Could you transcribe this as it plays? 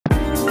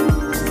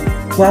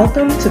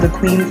Welcome to the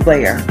Queen's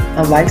Lair,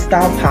 a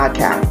lifestyle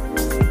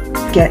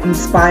podcast. Get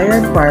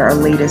inspired by our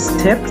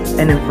latest tips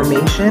and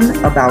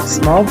information about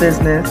small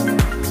business,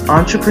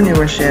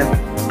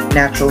 entrepreneurship,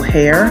 natural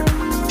hair,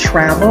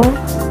 travel,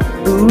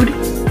 food,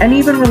 and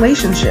even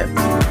relationships.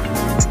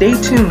 Stay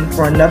tuned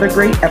for another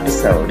great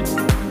episode.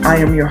 I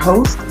am your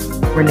host,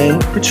 Renee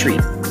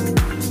Patrice.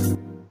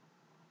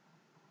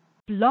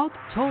 Blog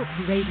Talk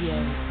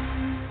Radio.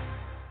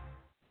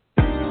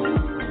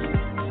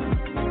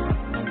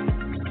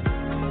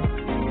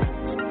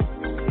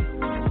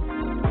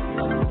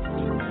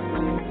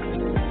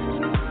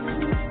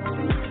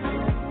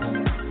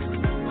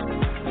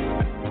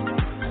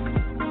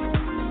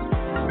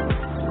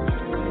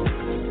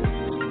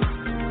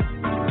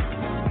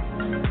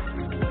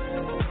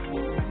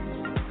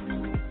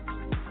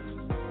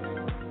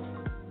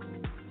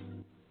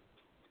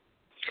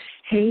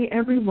 Hey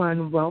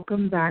everyone,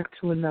 welcome back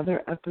to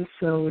another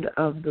episode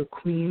of the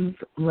Queen's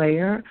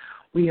Lair.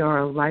 We are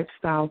a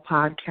lifestyle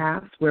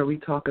podcast where we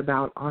talk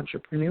about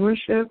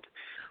entrepreneurship.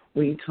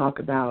 We talk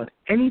about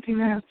anything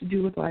that has to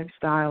do with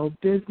lifestyle,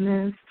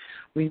 business.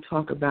 We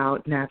talk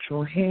about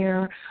natural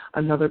hair.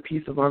 Another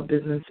piece of our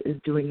business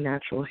is doing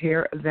natural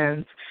hair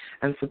events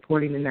and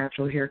supporting the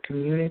natural hair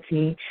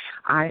community.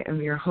 I am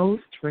your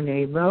host,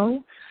 Renee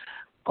Rowe,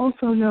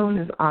 also known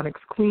as Onyx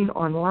Queen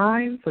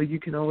online, so you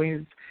can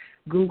always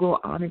Google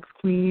Onyx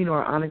Queen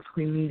or Onyx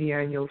Queen Media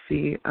and you'll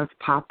see us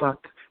pop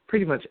up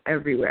pretty much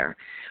everywhere.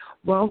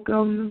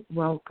 Welcome,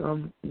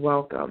 welcome,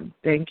 welcome.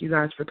 Thank you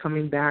guys for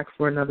coming back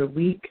for another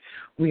week.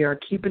 We are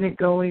keeping it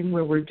going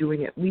where we're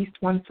doing at least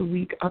once a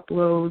week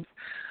uploads.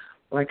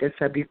 Like I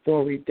said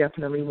before, we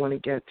definitely want to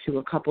get to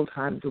a couple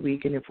times a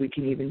week, and if we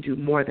can even do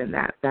more than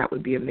that, that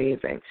would be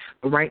amazing.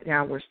 But right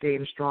now we're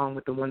staying strong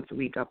with the once a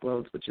week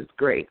uploads, which is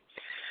great.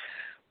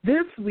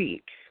 This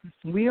week,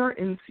 we are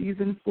in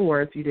Season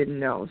 4, if you didn't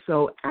know.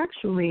 So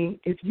actually,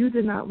 if you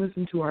did not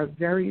listen to our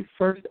very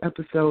first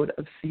episode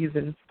of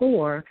Season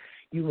 4,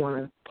 you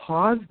want to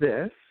pause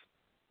this,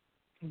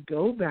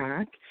 go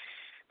back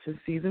to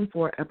Season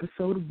 4,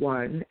 Episode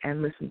 1,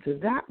 and listen to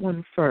that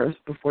one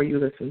first before you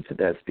listen to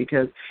this,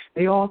 because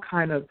they all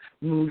kind of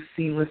move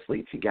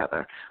seamlessly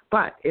together.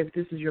 But if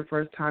this is your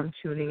first time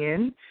tuning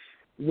in,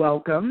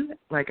 welcome.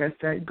 Like I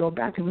said, go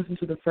back and listen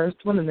to the first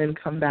one and then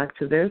come back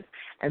to this,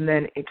 and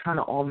then it kind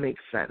of all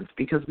makes sense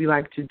because we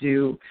like to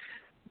do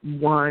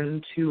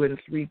 1, 2, and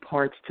 3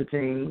 parts to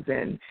things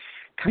and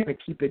kind of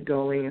keep it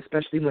going,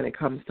 especially when it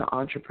comes to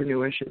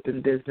entrepreneurship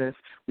and business.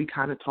 We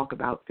kind of talk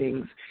about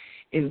things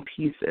in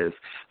pieces.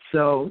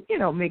 So,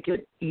 make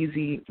it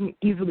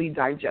easily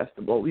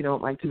digestible. We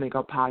don't like to make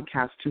our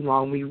podcast too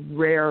long. We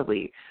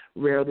rarely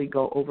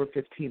go over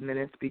 15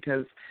 minutes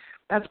because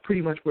that's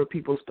pretty much where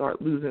people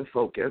start losing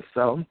focus.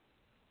 So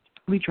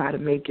we try to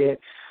make it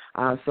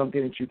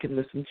something that you can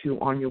listen to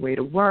on your way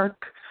to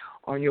work,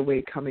 on your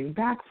way coming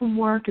back from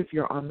work, if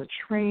you're on the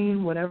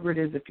train, whatever it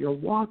is. If you're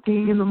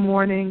walking in the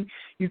morning,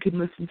 you can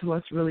listen to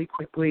us really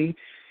quickly.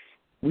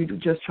 We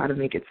just try to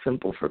make it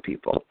simple for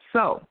people.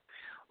 So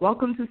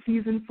welcome to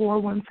Season 4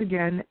 once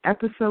again,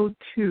 Episode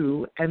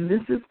 2, and this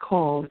is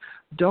called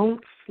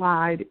Don't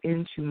Slide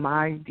Into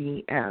My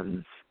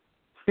DMs.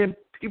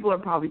 People are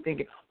probably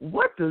thinking,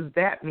 what does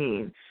that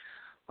mean?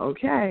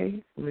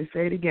 Okay, let me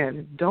say it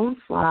again. Don't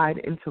slide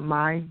into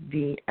my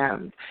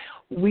DMs.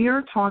 We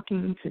are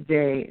talking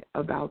today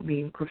about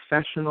being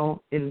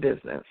professional in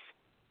business.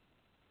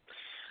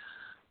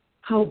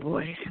 Oh,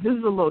 boy, this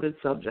is a loaded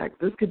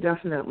subject. This could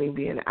definitely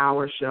be an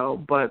hour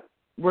show, but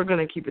we're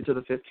going to keep it to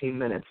the 15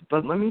 minutes.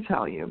 But let me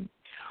tell you,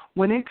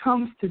 when it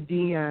comes to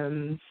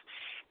DMs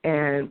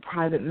and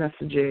private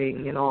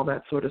messaging and all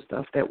that sort of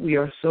stuff that we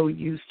are so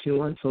used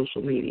to on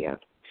social media,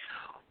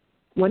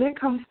 when it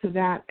comes to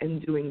that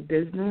and doing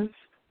business,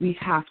 we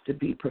have to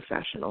be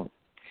professional.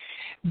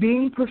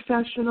 Being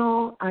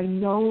professional, I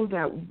know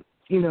that,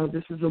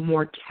 this is a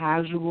more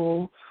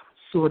casual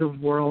sort of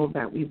world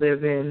that we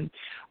live in.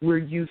 We're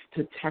used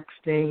to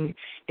texting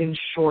in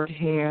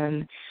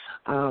shorthand.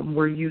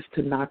 We're used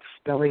to not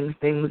spelling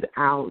things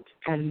out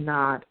and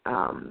not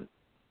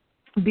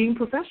being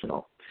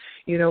professional.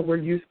 We're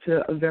used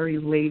to a very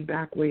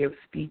laid-back way of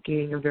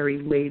speaking, a very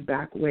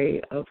laid-back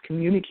way of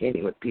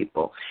communicating with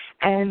people.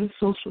 And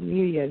social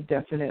media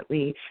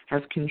definitely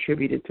has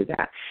contributed to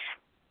that.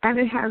 And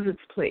it has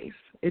its place.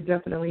 It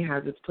definitely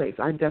has its place.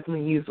 I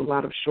definitely use a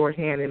lot of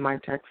shorthand in my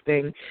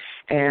texting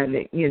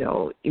and,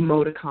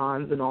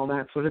 emoticons and all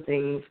that sort of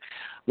things.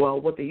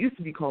 Well, what they used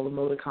to be called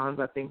emoticons,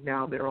 I think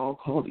now they're all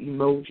called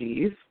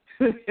emojis.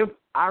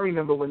 I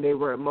remember when they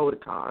were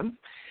emoticons.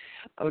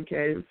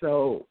 Okay,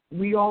 so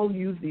we all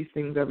use these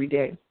things every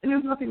day, and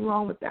there's nothing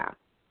wrong with that.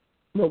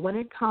 But when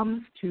it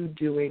comes to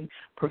doing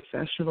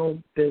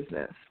professional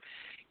business,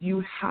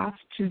 you have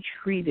to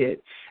treat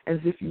it as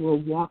if you were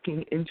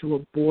walking into a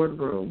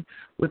boardroom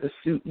with a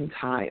suit and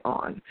tie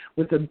on,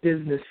 with a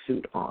business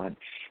suit on,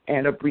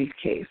 and a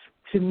briefcase.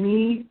 To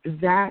me,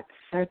 that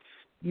sets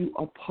you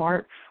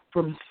apart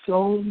from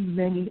so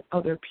many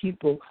other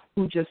people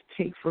who just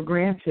take for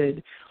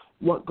granted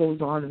what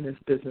goes on in this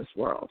business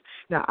world.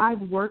 Now,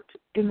 I've worked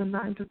in the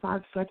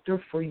 9-to-5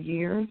 sector for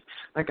years.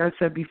 Like I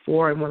said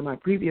before in one of my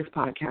previous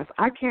podcasts,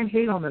 I can't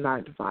hate on the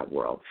 9-to-5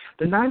 world.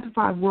 The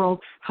 9-to-5 world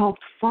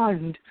helped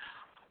fund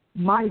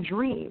my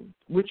dream,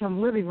 which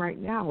I'm living right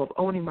now, of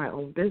owning my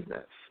own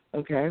business,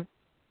 okay?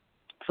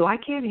 So I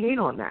can't hate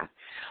on that.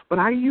 But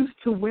I used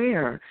to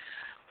wear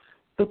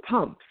the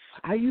pumps.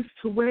 I used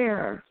to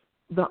wear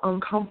the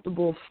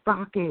uncomfortable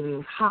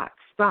stockings, hot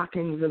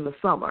stockings in the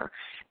summer,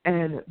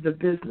 and the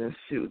business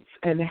suits,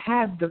 and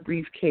had the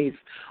briefcase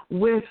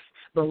with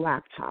the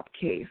laptop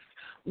case,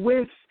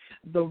 with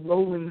the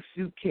rolling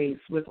suitcase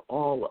with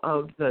all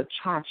of the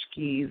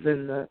tchotchkes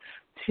and the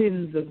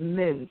tins of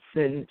mints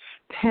and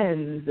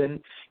pens and,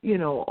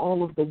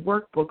 all of the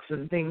workbooks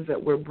and things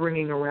that we're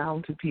bringing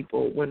around to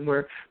people when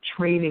we're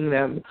training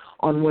them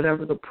on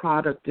whatever the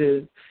product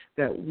is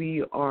that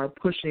we are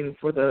pushing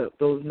for those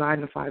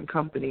 9-to-5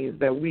 companies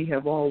that we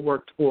have all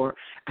worked for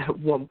at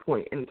one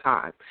point in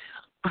time.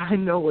 I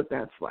know what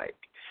that's like.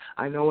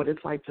 I know what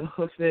it's like to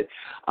hoof it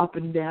up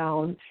and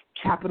down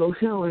Capitol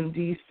Hill in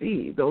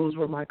D.C. Those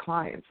were my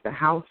clients, the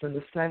House and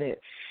the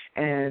Senate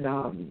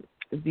and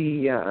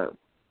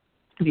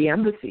the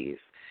embassies,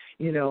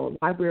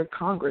 Library of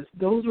Congress.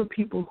 Those were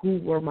people who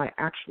were my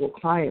actual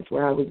clients,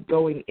 where I was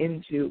going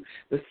into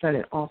the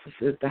Senate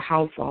offices, the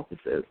House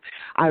offices.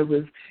 I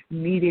was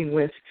meeting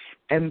with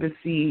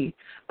embassy,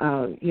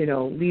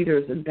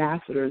 leaders,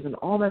 ambassadors, and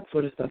all that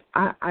sort of stuff.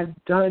 I've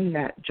done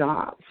that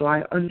job, so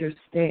I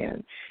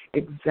understand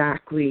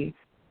exactly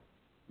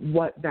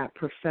what that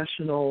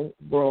professional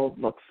world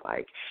looks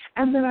like.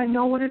 And then I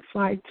know what it's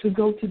like to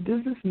go to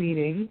business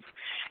meetings,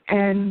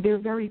 and they're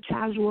very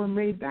casual and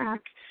laid back,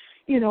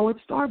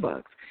 at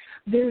Starbucks.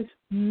 There's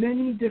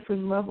many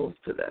different levels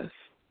to this.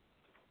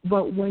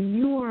 But when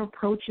you are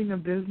approaching a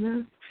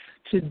business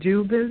to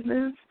do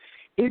business,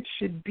 it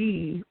should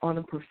be on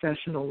a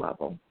professional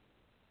level.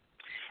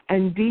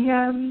 And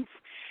DMs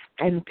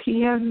and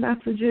PM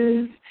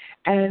messages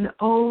and,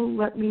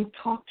 let me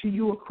talk to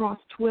you across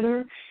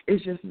Twitter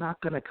is just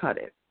not going to cut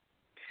it.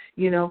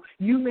 You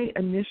may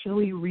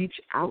initially reach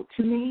out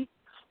to me,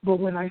 but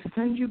when I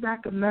send you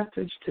back a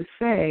message to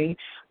say,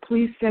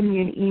 please send me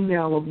an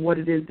email of what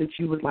it is that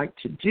you would like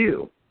to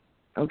do,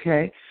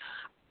 okay,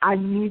 I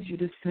need you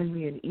to send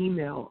me an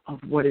email of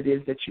what it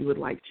is that you would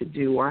like to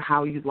do or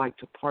how you'd like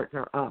to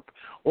partner up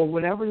or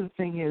whatever the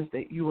thing is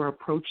that you are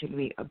approaching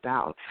me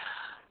about.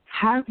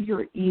 Have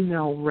your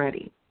email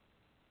ready.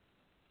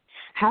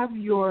 Have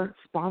your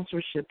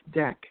sponsorship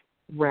deck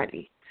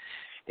ready.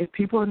 If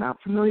people are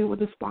not familiar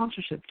with a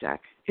sponsorship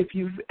deck, if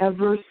you've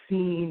ever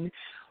seen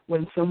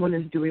when someone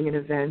is doing an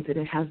event and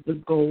it has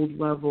the gold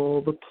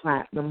level, the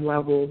platinum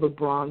level, the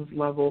bronze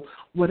level,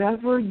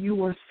 whatever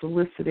you are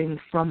soliciting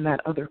from that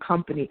other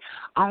company,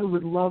 I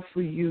would love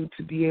for you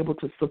to be able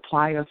to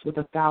supply us with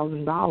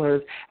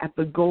 $1,000 at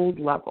the gold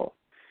level.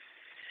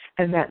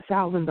 And that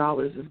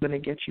 $1,000 is going to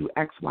get you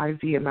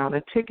XYZ amount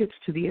of tickets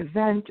to the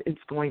event. It's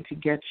going to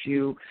get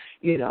you,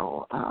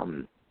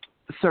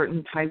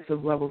 certain types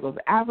of levels of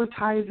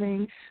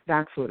advertising,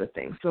 that sort of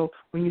thing. So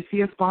when you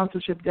see a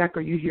sponsorship deck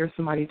or you hear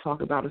somebody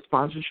talk about a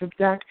sponsorship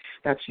deck,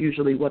 that's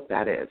usually what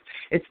that is.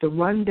 It's the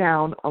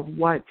rundown of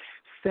what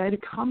said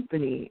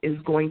company is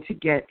going to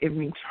get in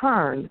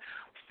return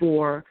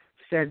for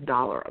said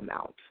dollar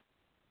amount.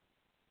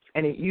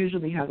 And it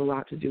usually has a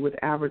lot to do with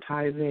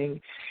advertising.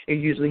 It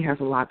usually has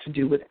a lot to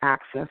do with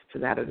access to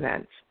that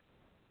event.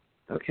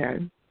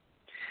 Okay?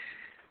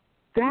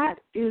 That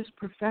is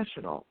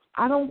professional.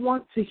 I don't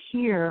want to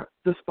hear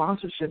the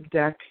sponsorship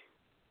deck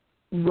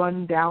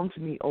run down to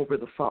me over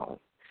the phone.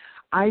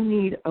 I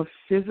need a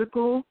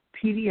physical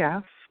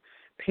PDF,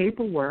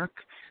 paperwork,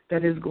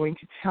 that is going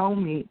to tell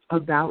me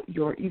about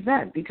your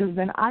event, because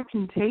then I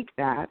can take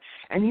that,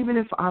 and even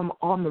if I'm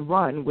on the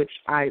run, which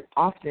I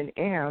often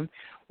am,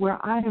 where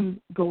I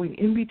am going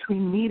in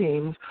between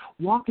meetings,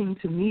 walking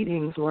to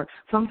meetings, or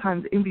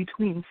sometimes in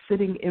between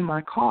sitting in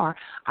my car,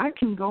 I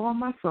can go on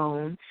my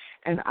phone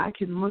and I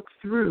can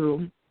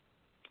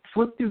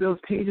flip through those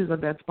pages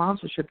of that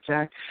sponsorship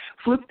deck,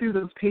 flip through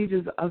those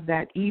pages of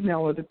that email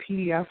or the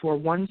PDF or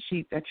one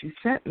sheet that you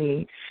sent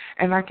me,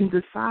 and I can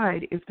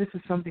decide if this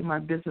is something my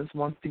business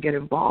wants to get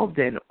involved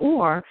in.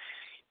 Or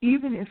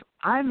even if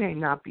I may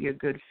not be a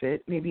good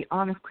fit, maybe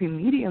Honest Cream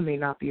Media may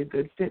not be a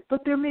good fit,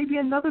 but there may be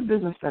another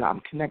business that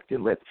I'm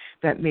connected with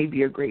that may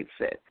be a great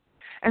fit.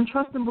 And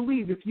trust and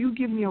believe, if you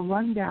give me a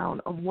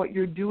rundown of what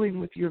you're doing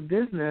with your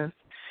business,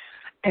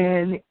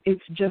 and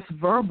it's just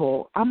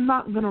verbal, I'm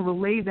not going to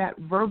relay that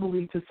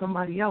verbally to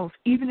somebody else,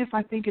 even if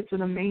I think it's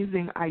an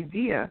amazing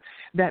idea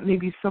that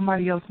maybe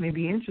somebody else may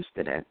be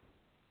interested in.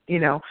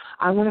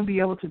 I want to be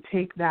able to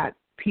take that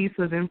piece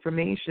of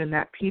information,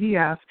 that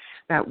PDF,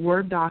 that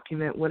Word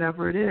document,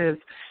 whatever it is,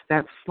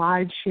 that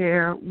slide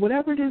share,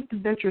 whatever it is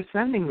that you're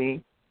sending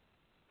me,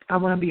 I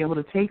want to be able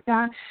to take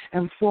that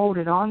and forward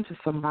it on to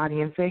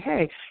somebody and say,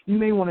 hey, you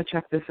may want to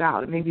check this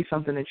out. It may be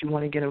something that you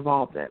want to get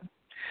involved in.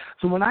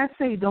 So when I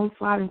say don't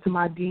slide into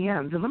my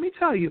DMs, and let me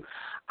tell you,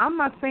 I'm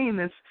not saying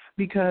this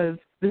because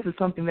this is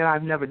something that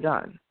I've never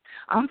done.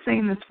 I'm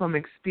saying this from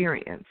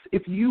experience.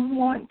 If you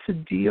want to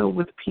deal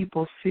with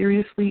people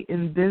seriously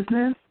in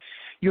business,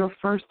 your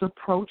first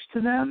approach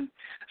to them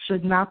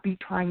should not be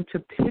trying to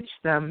pitch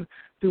them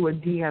through a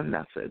DM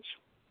message.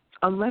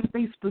 Unless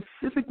they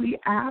specifically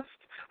asked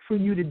for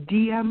you to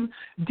DM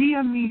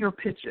me your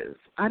pitches.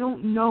 I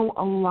don't know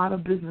a lot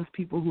of business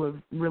people who have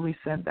really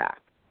said that.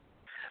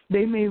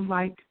 They may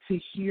like to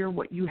hear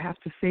what you have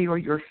to say or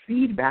your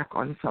feedback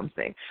on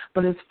something,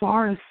 but as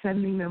far as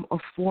sending them a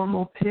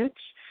formal pitch,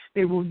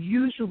 they will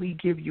usually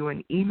give you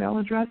an email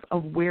address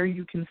of where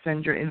you can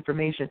send your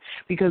information.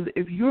 Because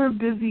if you're a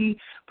busy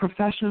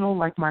professional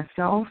like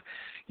myself,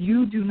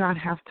 you do not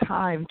have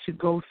time to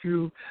go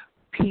through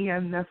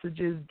PM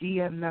messages,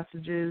 DM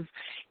messages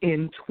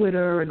in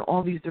Twitter and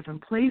all these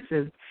different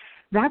places.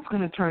 That's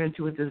going to turn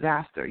into a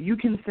disaster. You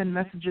can send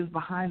messages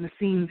behind the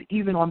scenes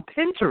even on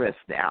Pinterest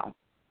now.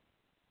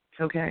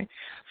 Okay?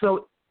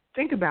 So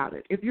think about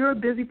it. If you're a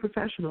busy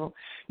professional,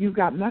 you've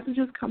got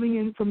messages coming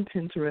in from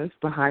Pinterest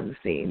behind the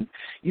scenes.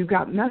 You've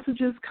got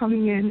messages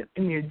coming in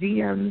your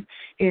DMs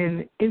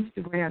in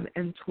Instagram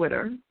and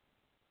Twitter.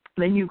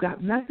 Then you've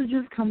got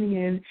messages coming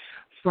in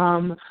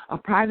from a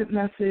private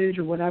message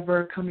or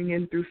whatever coming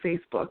in through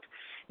Facebook.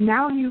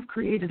 Now you've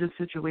created a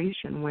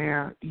situation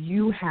where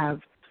you have,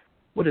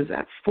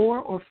 4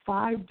 or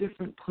 5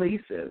 different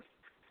places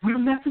where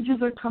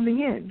messages are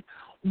coming in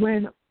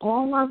when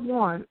all I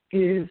want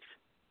is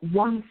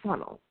one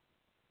funnel.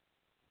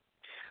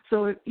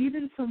 So if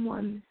even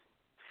someone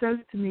says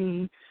to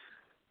me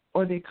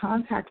or they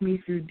contact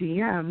me through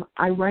DM,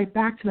 I write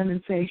back to them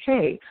and say,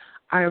 hey,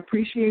 I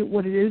appreciate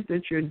what it is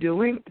that you're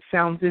doing. It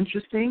sounds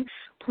interesting.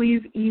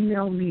 Please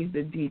email me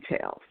the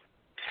details.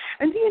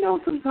 And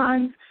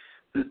sometimes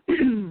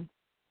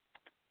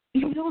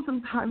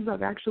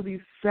I've actually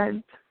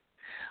sent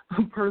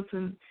a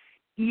person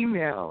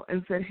email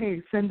and said, hey,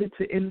 send it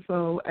to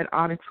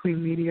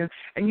info@OnyxCleanMedia,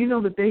 and you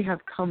know that they have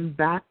come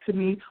back to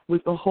me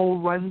with the whole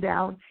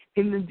rundown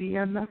in the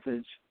DM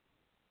message.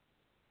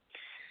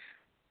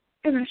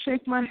 And I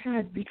shake my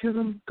head because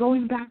I'm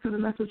going back to the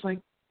message like,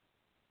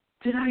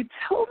 did I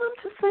tell them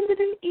to send it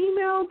an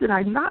email? Did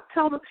I not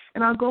tell them?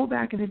 And I'll go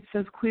back and it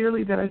says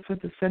clearly that I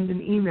said to send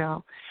an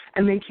email,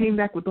 and they came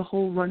back with the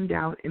whole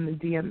rundown in the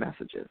DM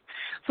messages.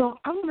 So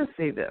I'm going to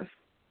say this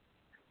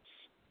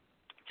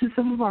to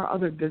some of our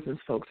other business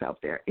folks out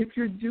there. If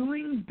you're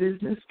doing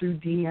business through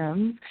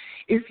DMs,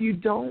 if you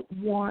don't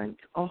want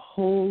a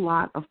whole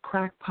lot of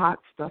crackpot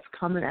stuff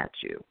coming at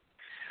you,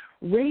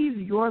 raise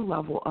your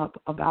level up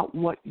about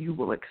what you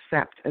will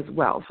accept as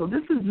well. So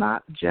this is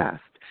not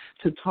just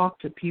to talk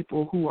to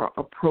people who are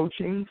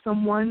approaching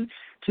someone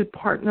to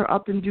partner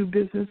up and do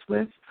business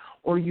with,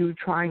 or you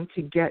trying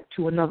to get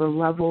to another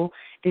level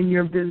in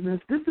your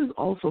business. This is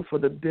also for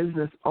the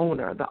business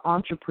owner, the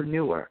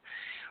entrepreneur.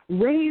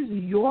 Raise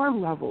your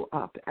level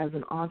up as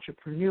an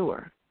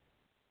entrepreneur.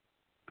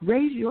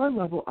 Raise your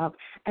level up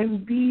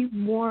and be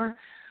more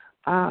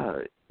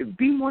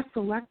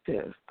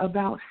selective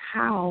about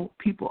how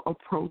people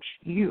approach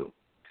you,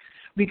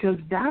 because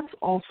that's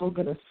also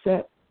going to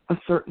set a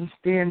certain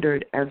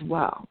standard as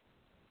well.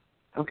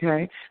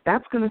 Okay?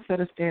 That's going to set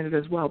a standard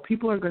as well.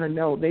 People are going to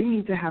know they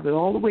need to have it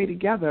all the way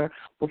together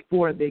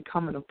before they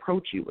come and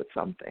approach you with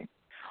something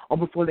or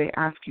before they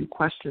ask you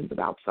questions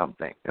about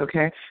something.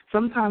 Okay?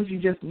 Sometimes you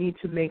just need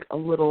to make a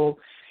little,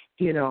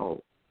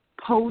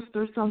 post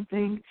or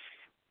something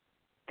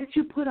that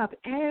you put up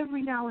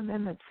every now and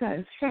then that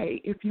says,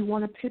 hey, if you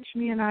want to pitch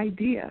me an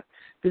idea,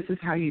 this is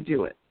how you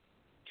do it.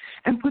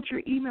 And put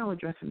your email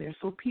address in there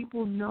so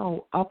people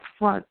know up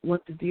front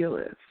what the deal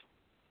is.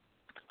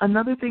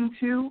 Another thing,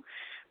 too,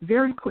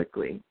 very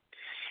quickly,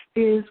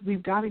 is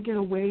we've got to get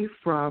away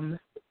from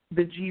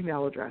the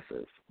Gmail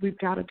addresses. We've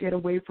got to get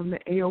away from the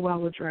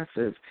AOL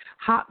addresses,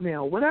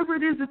 Hotmail, whatever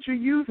it is that you're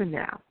using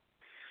now.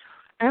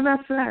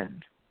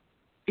 MSN.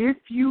 If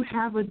you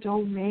have a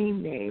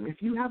domain name,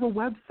 if you have a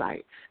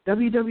website,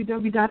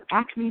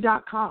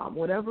 www.acme.com,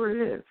 whatever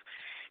it is,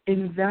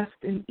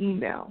 invest in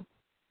email.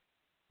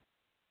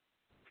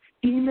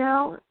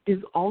 Email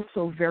is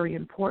also very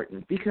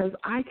important because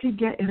I could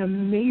get an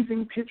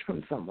amazing pitch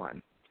from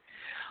someone.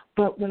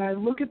 But when I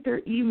look at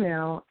their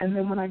email and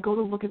then when I go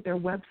to look at their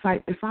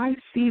website, if I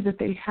see that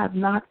they have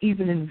not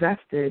even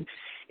invested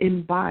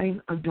in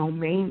buying a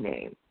domain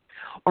name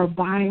or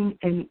buying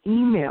an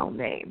email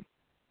name,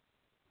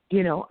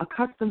 a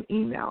custom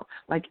email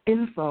like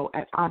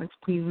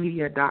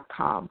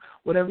info@OnyxCleanMedia.com,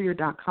 whatever your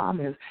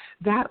 .com is,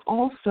 that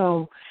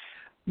also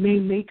may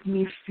make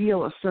me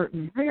feel a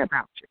certain way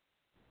about you.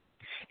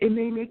 It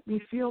may make me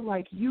feel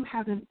like you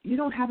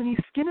don't have any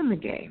skin in the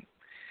game.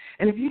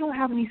 And if you don't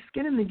have any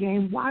skin in the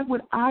game, why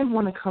would I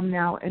want to come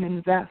now and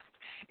invest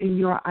in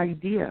your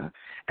idea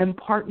and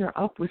partner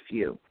up with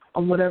you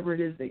on whatever it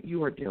is that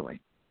you are doing?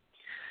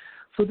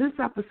 So this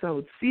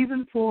episode,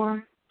 Season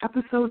 4,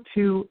 Episode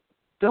 2,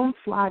 don't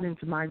slide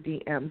into my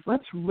DMs.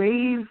 Let's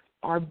raise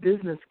our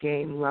business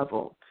game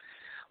level.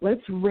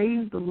 Let's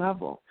raise the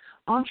level.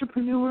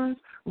 Entrepreneurs,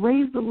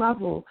 raise the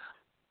level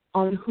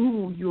on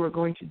who you are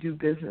going to do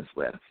business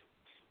with.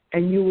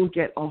 and you will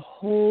get a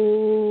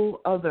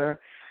whole other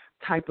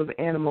type of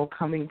animal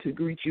coming to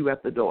greet you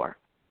at the door.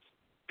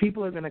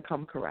 People are going to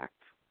come correct,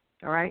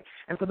 all right?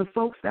 And for the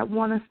folks that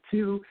want us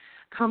to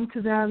come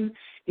to them,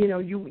 you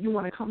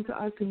want to come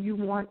to us and you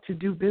want to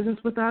do business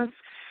with us,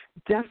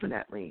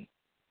 definitely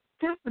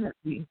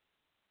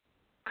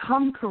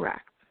come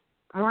correct,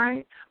 all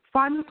right?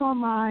 Find us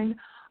online,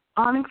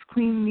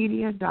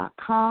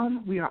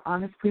 onyxqueenmedia.com. We are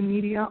Onyx Queen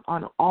Media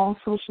on all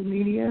social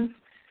medias.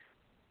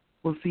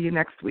 We'll see you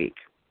next week.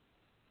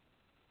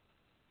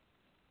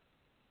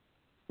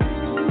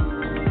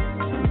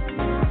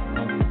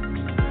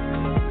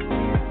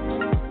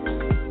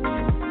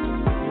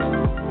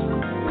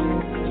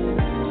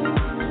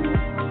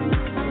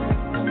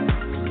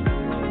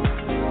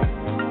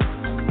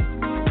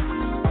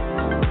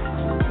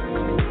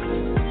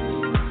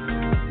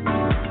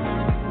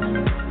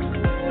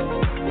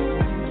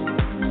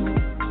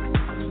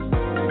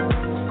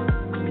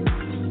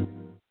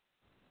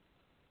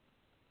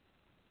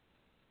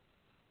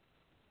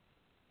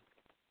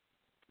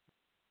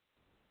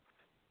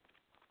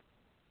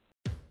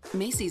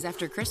 Macy's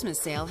After Christmas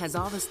sale has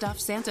all the stuff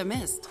Santa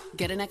missed.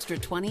 Get an extra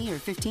 20 or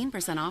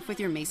 15% off with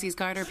your Macy's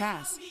card or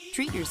pass.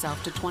 Treat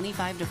yourself to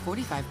 25 to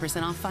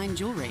 45% off fine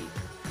jewelry.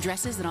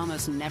 Dresses that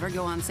almost never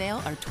go on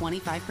sale are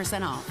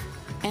 25% off.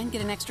 And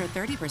get an extra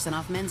 30%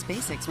 off men's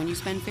basics when you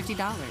spend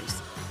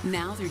 $50.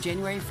 Now through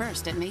January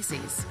 1st at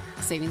Macy's.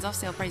 Savings off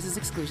sale prices,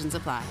 exclusions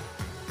apply.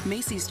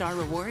 Macy's Star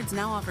Rewards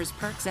now offers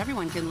perks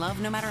everyone can love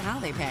no matter how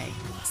they pay.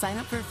 Sign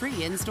up for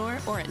free in-store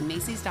or at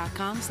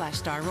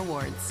Macys.com/Star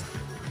Rewards.